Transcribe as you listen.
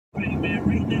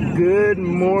Good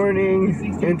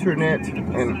morning, internet,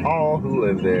 and all who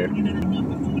live there.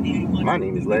 My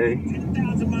name is Larry.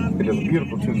 It is a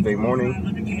beautiful Tuesday morning,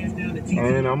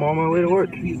 and I'm on my way to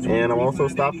work. And I'm also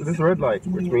stopped at this red light,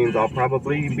 which means I'll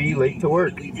probably be late to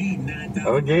work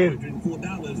again.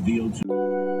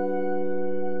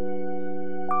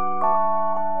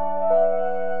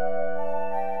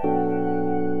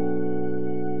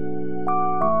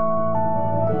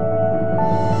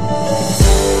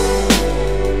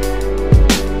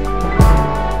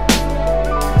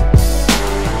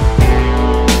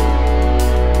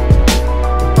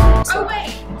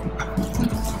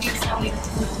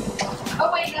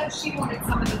 She wanted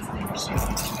some of these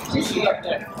things. She's up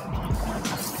there.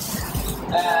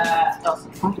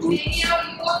 Danielle,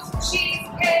 you want some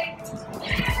cheesecake?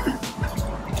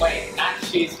 Wait, not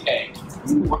cheesecake.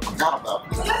 Ooh, I forgot about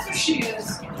this. Well, that's what she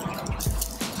is.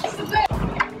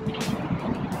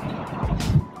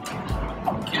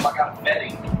 Kim, I got a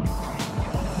Betty.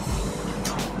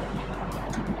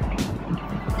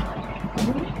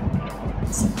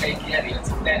 It's a fake Yeti, it's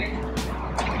a Betty.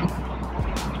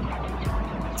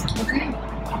 Okay.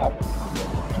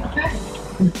 Okay.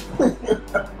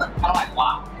 I like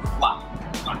WAP. WAP.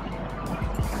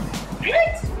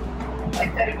 What?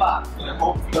 Like 30 bucks.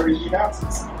 38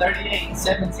 ounces. 38,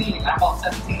 17. I bought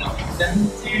 17 of them.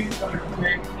 17,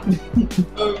 33.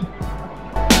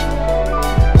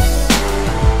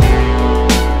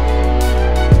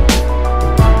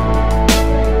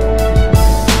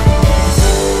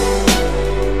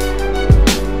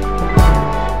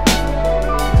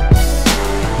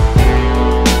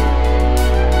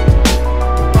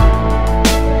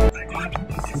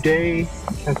 Today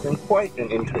has been quite an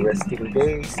interesting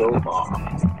day so far.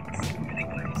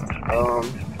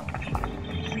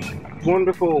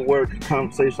 Wonderful work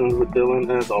conversations with Dylan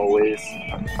as always.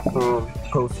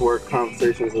 Post-work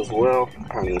conversations as well.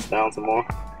 Turning this down some more.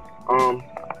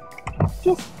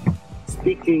 Just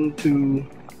speaking to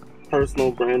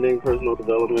personal branding, personal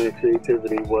development,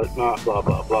 creativity, whatnot, blah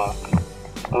blah blah.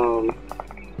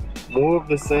 More of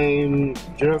the same,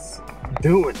 just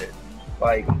doing it.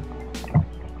 Like,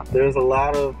 there's a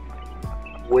lot of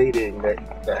waiting that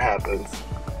happens.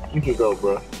 You can go,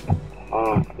 bro.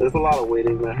 There's a lot of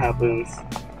waiting that happens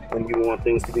when you want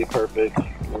things to be perfect,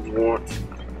 when you want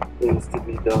things to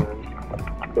be done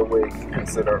the way you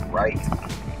consider right.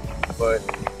 But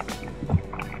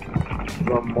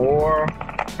the more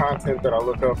content that I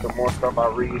look up, the more stuff I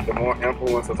read, the more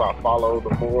influencers I follow,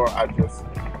 the more I just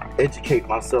educate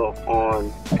myself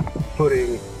on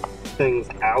putting things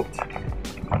out.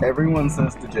 Everyone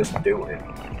says to just do it.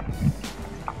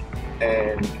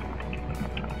 And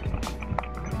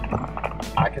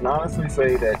I can honestly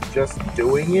say that just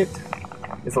doing it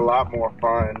is a lot more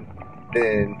fun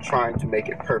than trying to make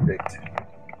it perfect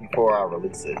before I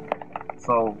release it.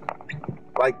 So,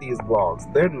 like these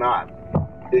vlogs, they're not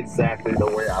exactly the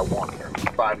way I want them,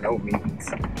 by no means.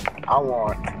 I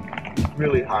want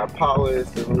really high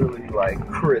polished and really like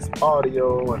crisp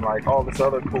audio and like all this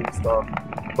other cool stuff,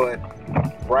 but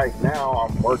right now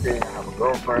I'm working, I have a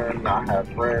girlfriend, I have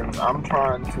friends. I'm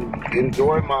trying to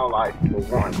enjoy my life, for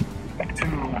one,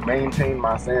 2, maintain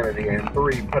my sanity, and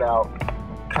 3, put out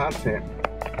content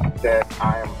that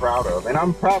I am proud of. And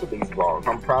I'm proud of these vlogs.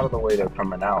 I'm proud of the way they're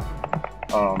coming out.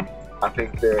 I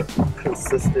think they're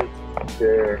consistent,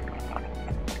 they're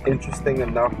interesting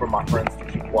enough for my friends to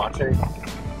keep watching,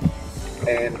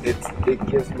 and it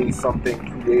gives me something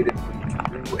creatively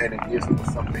to do, and it gives me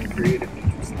something creatively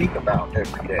to speak about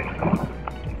every day.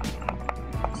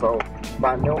 So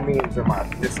by no means am I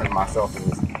dissing myself in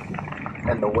this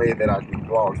and the way that I do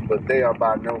vlogs, but they are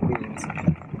by no means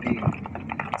the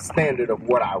standard of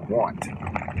what I want.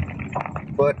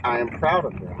 But I am proud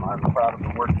of them. I'm proud of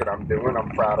the work that I'm doing. I'm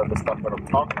proud of the stuff that I'm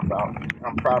talking about.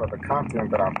 I'm proud of the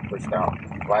content that I've pushed out.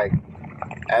 Like,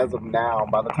 as of now,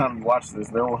 by the time you watch this,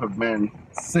 there will have been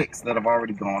 6 that have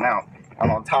already gone out. And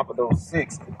on top of those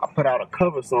 6, I put out a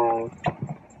cover song,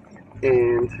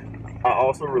 and I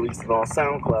also released it on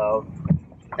SoundCloud.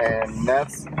 And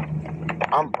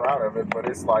I'm proud of it, but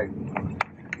it's like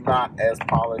not as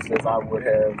polished as I would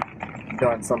have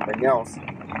done something else.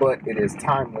 But it is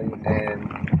timely, and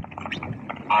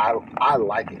I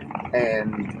like it.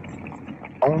 And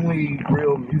only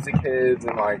real music heads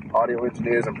and like audio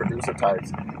engineers and producer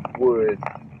types would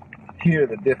hear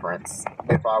the difference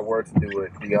if I were to do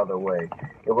it the other way.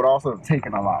 It would also have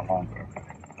taken a lot longer.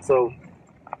 So,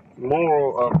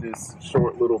 moral of this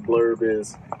short little blurb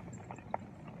is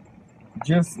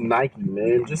just Nike,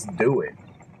 man. Just do it.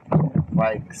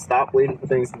 Like, stop waiting for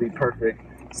things to be perfect.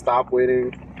 Stop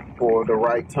waiting for the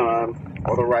right time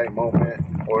or the right moment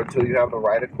or until you have the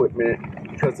right equipment,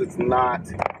 because it's not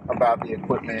about the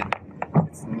equipment.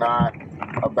 It's not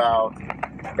about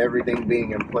everything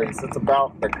being in place. It's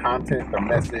about the content, the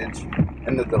message,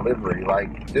 and the delivery.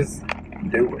 Like, just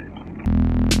do it.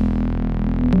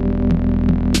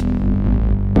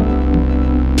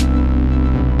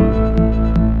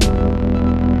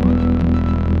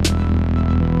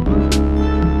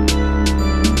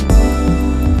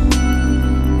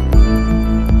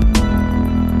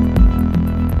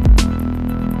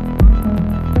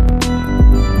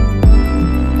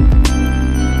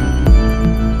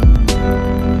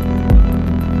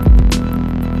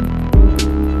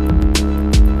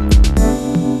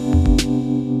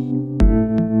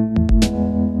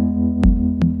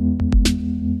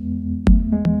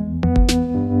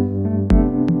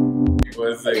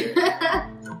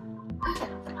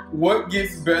 What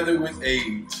gets better with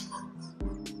age?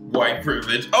 White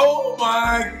privilege. Oh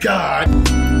my God.